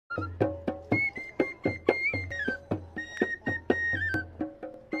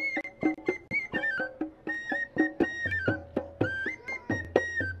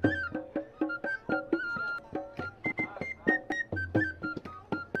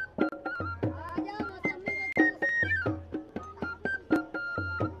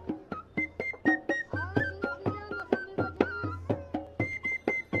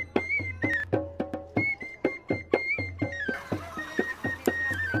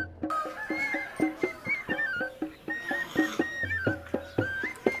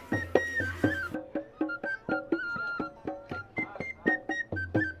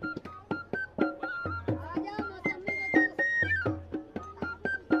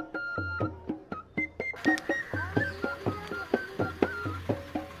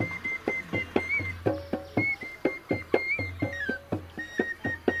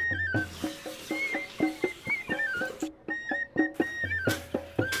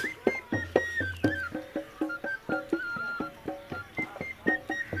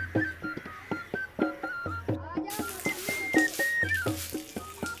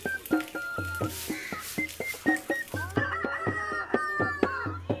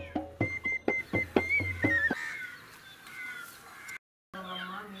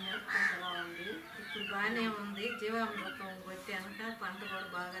బాగానే ఉంది. జీవామృతం కొట్టాక పంట కూడా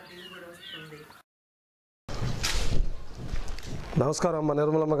బాగా దిగుబడి వస్తుంది. నమస్కారం అమ్మ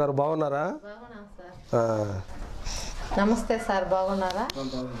నిర్మలమ్మ గారు, బాగున్నారా? బాగున్నాం సార్. నమస్తే సార్, బాగున్నారా?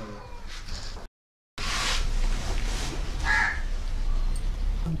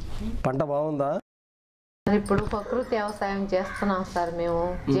 పంట బాగుందా? ఇప్పుడు ప్రకృతి వ్యవసాయం చేస్తున్నాం సార్. మేము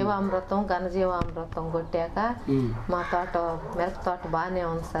జీవామృతం ఘనజీవామృతం కొట్టాక మా తోట మిరప తోట బాగానే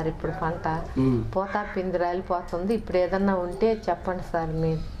ఉంది సార్. ఇప్పుడు పంట పూత పిండి రాలిపోతుంది. ఇప్పుడు ఏదన్నా ఉంటే చెప్పండి సార్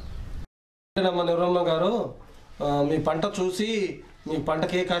మీరు. నిర్మలమ్మ గారు, మీ పంట చూసి మీ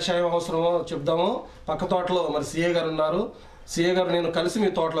పంటకి ఏ కషాయం అవసరమో చెప్దాము. పక్క తోటలో మరి సిఏ గారు ఉన్నారు. సిఏ గారు నేను కలిసి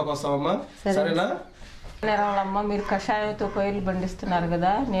మీ తోటలోకి వస్తామమ్మా, సరేనా? నిర్మలమ్మ, మీరు కషాయంతో పైర్లు పండిస్తున్నారు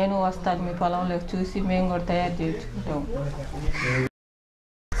కదా, నేను వస్తాను మీ పొలంలో చూసి మేము కూడా తయారు చేసుకుంటాం.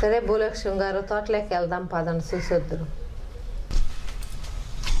 సరే భూలక్ష్మి గారు, తోటలోకి వెళ్దాం పదండి, చూసొద్దురు.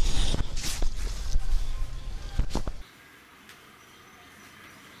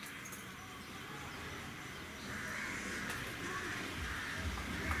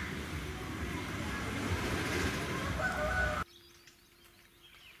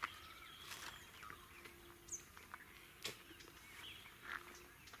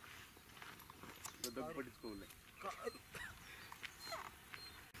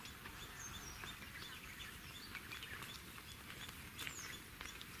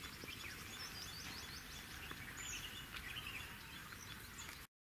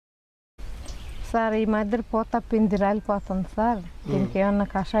 సార్, ఈ మధ్య పూత పిండి రాలిపోతుంది సార్. దీనికి ఏమన్నా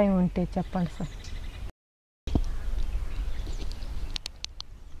కషాయం ఉంటే చెప్పండి సార్.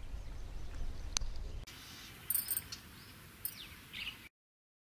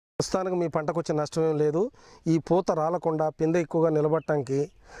 ప్రస్తుతానికి మీ పంటకు వచ్చే నష్టమేం లేదు. ఈ పూత రాలకుండా పిందె ఎక్కువగా నిలబడటానికి,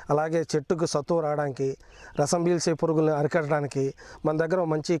 అలాగే చెట్టుకు సత్తువ రావడానికి, రసం పీల్చే పురుగులను అరికట్టడానికి మన దగ్గర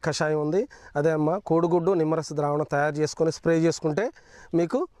మంచి కషాయం ఉంది. అదే అమ్మ, కోడిగుడ్డు నిమ్మరస ద్రావణం తయారు చేసుకొని స్ప్రే చేసుకుంటే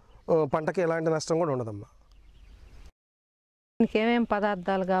మీకు పంటకి ఎలాంటి నష్టం కూడా ఉండదమ్మా. ఇంకేమేమి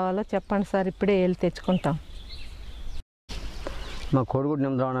పదార్థాలు కావాలో చెప్పండి సార్, ఇప్పుడే వెళ్ళి తెచ్చుకుంటాం. మా కోడిగుడ్డు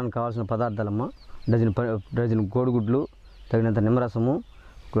నిమ్మ ద్రావణానికి కావాల్సిన పదార్థాలమ్మా: డజన్ కోడిగుడ్లు, తగినంత నిమ్మరసము,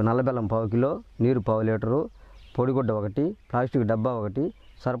 నల్ల బెల్లం 1/2 కిలో, నీరు 1/2 లీటరు, పొడిగుడ్డ 1, ప్లాస్టిక్ డబ్బా 1,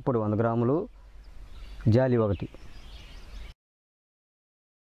 సర్పొడి 100 గ్రాములు, జాలి 1.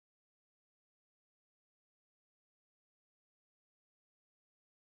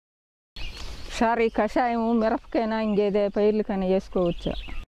 సార్, ఈ కషాయం మిరపకైనా ఇంకేదే పైర్లకైనా వేసుకోవచ్చా?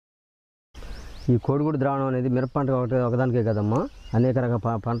 ఈ కోడిగుడ్డు ద్రావణం అనేది మిరప పంట ఒకదానికే కదమ్మా, అనేక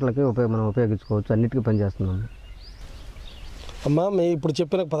రకాల పంటలకి మనం ఉపయోగించుకోవచ్చు. అన్నిటికీ పనిచేస్తున్నాము. అమ్మ, మీ ఇప్పుడు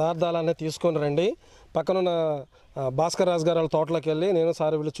చెప్పిన పదార్థాలన్నీ తీసుకొని రండి. పక్కనున్న భాస్కర్ రాజు గారి వాళ్ళ తోటలోకి వెళ్ళి నేను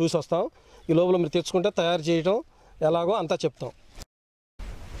సార్ వీళ్ళు చూసి వస్తాం. ఈ లోపల మీరు తెచ్చుకుంటే తయారు చేయటం ఎలాగో అంతా చెప్తాం.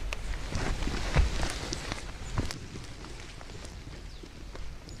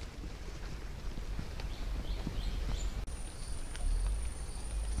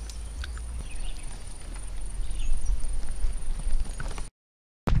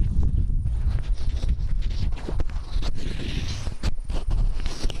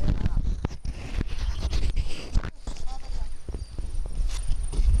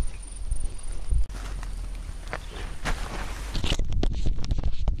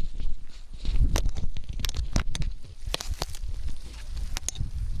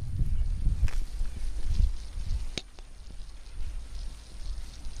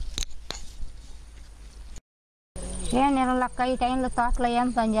 ఏ నిర్మలక్క ఈ టైంలో తోటలో ఏం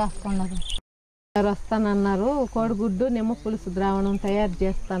పని చేస్తున్నారు? వస్తానన్నారు. కోడిగుడ్డు నిమ్మ పులుసు ద్రావణం తయారు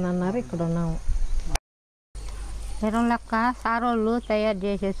చేస్తానన్నారు. ఇక్కడ ఉన్నాము. నిర్మలక్క సారోళ్ళు తయారు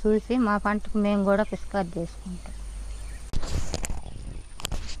చేసే చూసి మా పంటకు మేము కూడా పిస్కారు చేసుకుంటాం.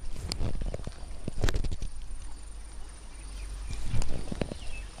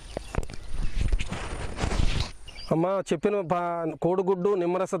 అమ్మ చెప్పిన కోడిగుడ్డు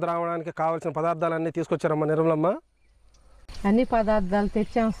నిమ్మరస ద్రావణానికి కావాల్సిన పదార్థాలన్నీ తీసుకొచ్చారమ్మా నిర్మలమ్మ? అన్ని పదార్థాలు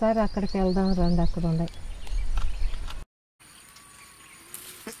తెచ్చాం సార్. అక్కడికి వెళ్దాం రండి, అక్కడ ఉన్నాయి.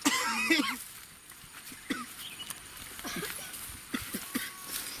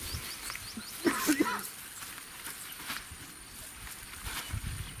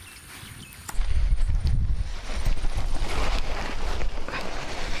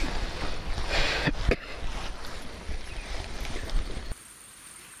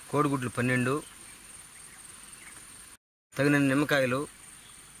 కోడిగుడ్లు 12, తగినన్ని నిమ్మకాయలు,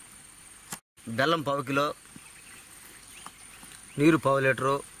 బెల్లం 1/2 కిలో, నీరు 1/2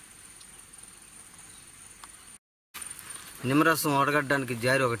 లీటరు, నిమ్మరసం వడగట్టడానికి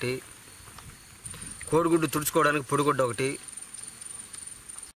జారి 1, కోడిగుడ్డు తుడుచుకోవడానికి పొడిగుడ్డ 1,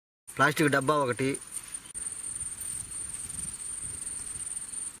 ప్లాస్టిక్ డబ్బా 1,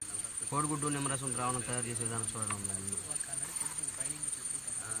 కోడిగుడ్డు నిమ్మరసం ద్రావణం తయారు చేసే విధానం చూడండి.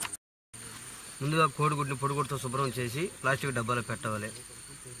 ముందుగా కోడిగుడ్ని పొడిగుడ్డతో శుభ్రం చేసి ప్లాస్టిక్ డబ్బాలో పెట్టవాలి.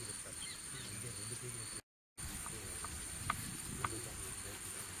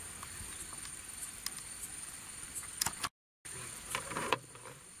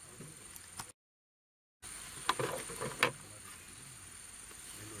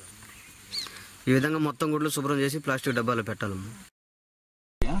 ఈ విధంగా మొత్తం గుడ్లు శుభ్రం చేసి ప్లాస్టిక్ డబ్బాలో పెట్టాలమ్మా.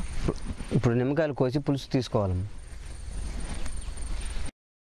 ఇప్పుడు నిమ్మకాయలు కోసి పులుసు తీసుకోవాలమ్మా.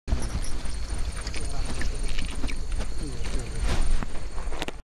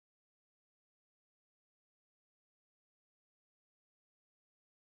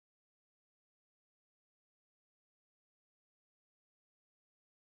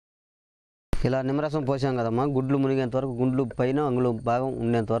 ఇలా నిమ్మరసం పోసాం కదమ్మా, గుడ్లు మునిగేంత వరకు, గుడ్లు పైన అంగుళ భాగం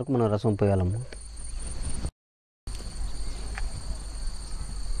ఉండేంత వరకు మనం రసం పోయాలమ్మా.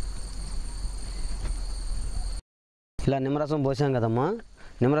 ఇలా నిమ్మరసం పోసాం కదమ్మా,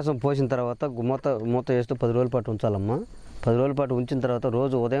 నిమ్మరసం పోసిన తర్వాత మూత వేస్తూ 10 రోజుల పాటు ఉంచాలమ్మా. 10 రోజుల పాటు ఉంచిన తర్వాత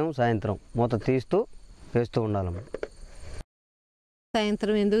రోజు ఉదయం సాయంత్రం మూత తీస్తూ వేస్తూ ఉండాలమ్మా.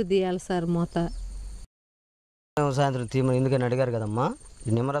 సాయంత్రం ఎందుకు తీయాలి సార్ మూత? సాయంత్రం తీయమని ఎందుకని అడిగారు కదమ్మా.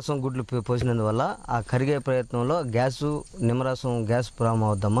 ఈ నిమ్మరసం గుడ్లు పోసినందువల్ల ఆ కరిగే ప్రయత్నంలో నిమ్మరసం గ్యాస్ ఫామ్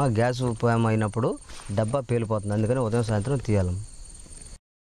అవుద్దమ్మా. గ్యాస్ ఫామ్ అయినప్పుడు డబ్బా పేలిపోతుంది. అందుకని ఉదయం సాయంత్రం తీయాలమ్మా.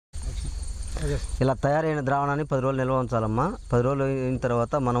 ఇలా తయారైన ద్రావణాన్ని 10 రోజులు నిల్వ ఉంచాలమ్మా. 10 రోజులు అయిన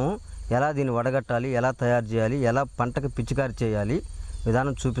తర్వాత మనము ఎలా దీన్ని వడగట్టాలి, ఎలా తయారు చేయాలి, ఎలా పంటకి పిచికారి చేయాలి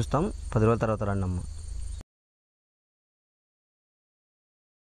విధానం చూపిస్తాం. 10 రోజుల తర్వాత రండమ్మా.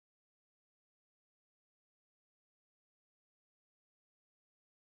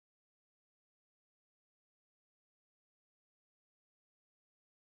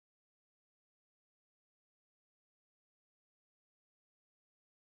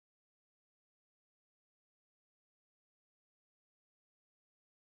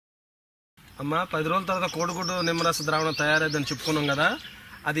 అమ్మ 10 రోజుల తర్వాత కోడిగుడ్డు నిమ్మరస ద్రావణం తయారైందని చెప్పుకున్నాం కదా,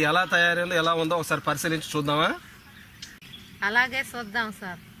 అది ఎలా తయారైందో ఎలా ఉందో ఒకసారి పరిశీలించి చూద్దామా? అలాగే చూద్దాం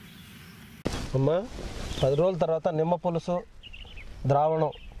సార్. అమ్మ 10 రోజుల తర్వాత నిమ్మ పులుసు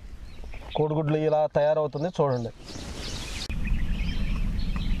ద్రావణం కోడిగుడ్లు ఇలా తయారవుతుంది చూడండి.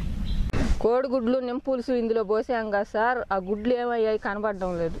 కోడిగుడ్లు నిమ్మ పులుసు ఇందులో పోసాం కదా సార్, ఆ గుడ్లు ఏమయ్యాయి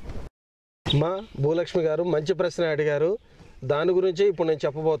కనబడడం లేదు. అమ్మ భూలక్ష్మి గారు మంచి ప్రశ్న అడిగారు. దాని గురించి ఇప్పుడు నేను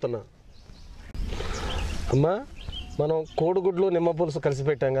చెప్పబోతున్నా. అమ్మ మనం కోడిగుడ్లు నిమ్మ పులుసు కలిసి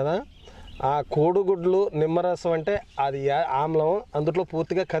పెట్టాం కదా, ఆ కోడిగుడ్లు నిమ్మరసం అంటే అది ఆమ్లం, అందులో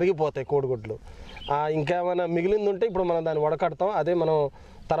పూర్తిగా కరిగిపోతాయి కోడిగుడ్లు. ఇంకేమైనా మిగిలింది ఉంటే ఇప్పుడు మనం దాన్ని వడకడతాం, అదే మనం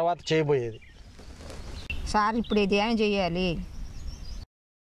తర్వాత చేయబోయేది. సార్ ఇప్పుడు ఇది ఏం చెయ్యాలి?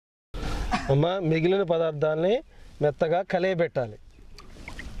 అమ్మ మిగిలిన పదార్థాలని మెత్తగా కలియబెట్టాలి.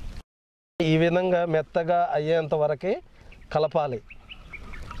 ఈ విధంగా మెత్తగా అయ్యేంత వరకే కలపాలి.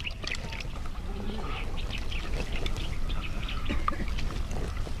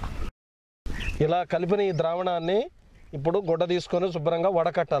 ఇలా కలిపిన ఈ ద్రావణాన్ని ఇప్పుడు గుడ్డ తీసుకొని శుభ్రంగా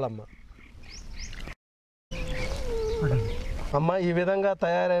వడకట్టాలమ్మ. అమ్మ ఈ విధంగా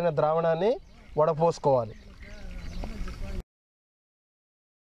తయారైన ద్రావణాన్ని వడపోసుకోవాలి.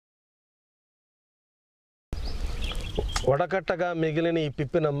 వడకట్టగా మిగిలిన ఈ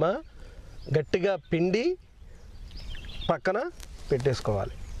పిప్పినమ్మ గట్టిగా పిండి పక్కన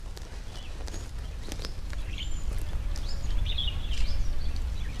పెట్టేసుకోవాలి.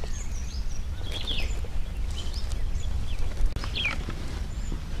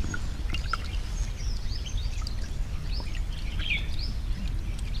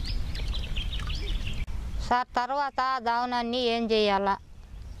 సార్ తర్వాత దావనాన్ని ఏం చేయాలా?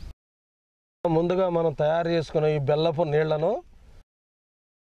 ముందుగా మనం తయారు చేసుకున్న ఈ బెల్లపు నీళ్లను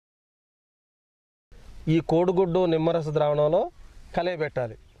ఈ కోడిగుడ్డు నిమ్మరస ద్రావణంలో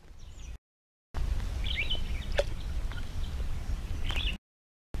కలయబెట్టాలి.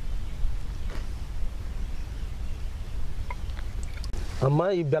 అమ్మ,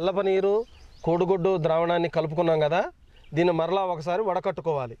 ఈ బెల్లపు నీరు కోడిగుడ్డు ద్రావణాన్ని కలుపుకున్నాం కదా, దీన్ని మరలా ఒకసారి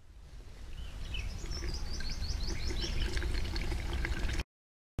వడకట్టుకోవాలి.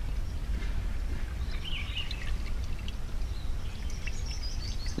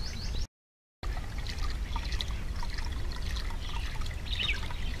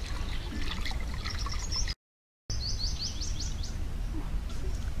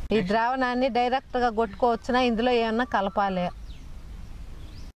 ఈ ద్రావణాన్ని డైరెక్ట్గా కొట్టుకోవచ్చునా, ఇందులో ఏమన్నా కలపాలి?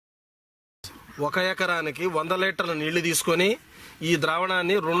 1 ఎకరానికి 100 లీటర్ల నీళ్లు తీసుకొని ఈ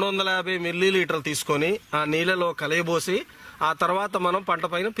ద్రావణాన్ని 250 మిల్లీలీటర్లు తీసుకొని ఆ నీళ్ళలో కలయబోసి ఆ తర్వాత మనం పంట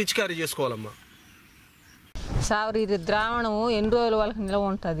పైన పిచికారీ చేసుకోవాలమ్మా. సార్ ఇది ద్రావణం ఎన్ని రోజుల వరకు నిల్వ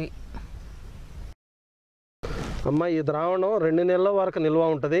ఉంటుంది? అమ్మ, ఈ ద్రావణం 2 నెలల వరకు నిల్వ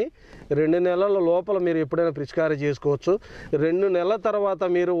ఉంటుంది. 2 నెలల లోపల మీరు ఎప్పుడైనా పిచికారీ చేసుకోవచ్చు. 2 నెలల తర్వాత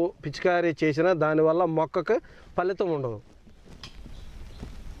మీరు పిచికారీ చేసినా దానివల్ల మొక్కకు ఫలితం ఉండదు.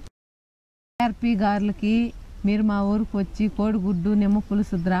 ఆర్పి గారులకి మీరు మా ఊరికి వచ్చి కోడిగుడ్డు నిమ్మ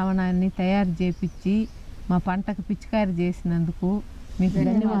పులుసు ద్రావణాన్ని తయారు చేపించి మా పంటకు పిచికారీ చేసినందుకు మీకు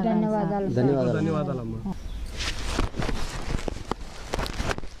ధన్యవాదాలమ్మా.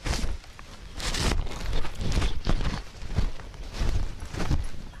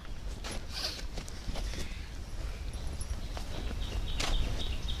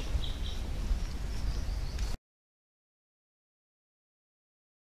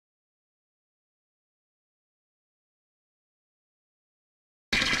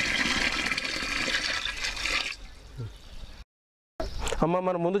 అమ్మ,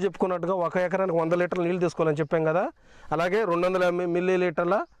 మనం ముందు చెప్పుకున్నట్టుగా 1 ఎకరానికి 100 లీటర్ల నీళ్ళు తీసుకోవాలని చెప్పాం కదా, అలాగే 250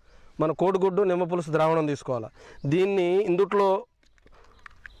 మిల్లీలీటర్ల మన కోడిగుడ్డు నిమ్మ పులుసు ద్రావణం తీసుకోవాలి. దీన్ని ఇందుట్లో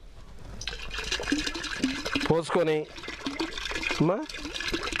పోసుకొని అమ్మ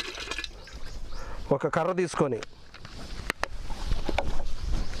ఒక కర్ర తీసుకొని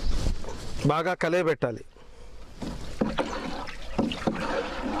బాగా కలయబెట్టాలి.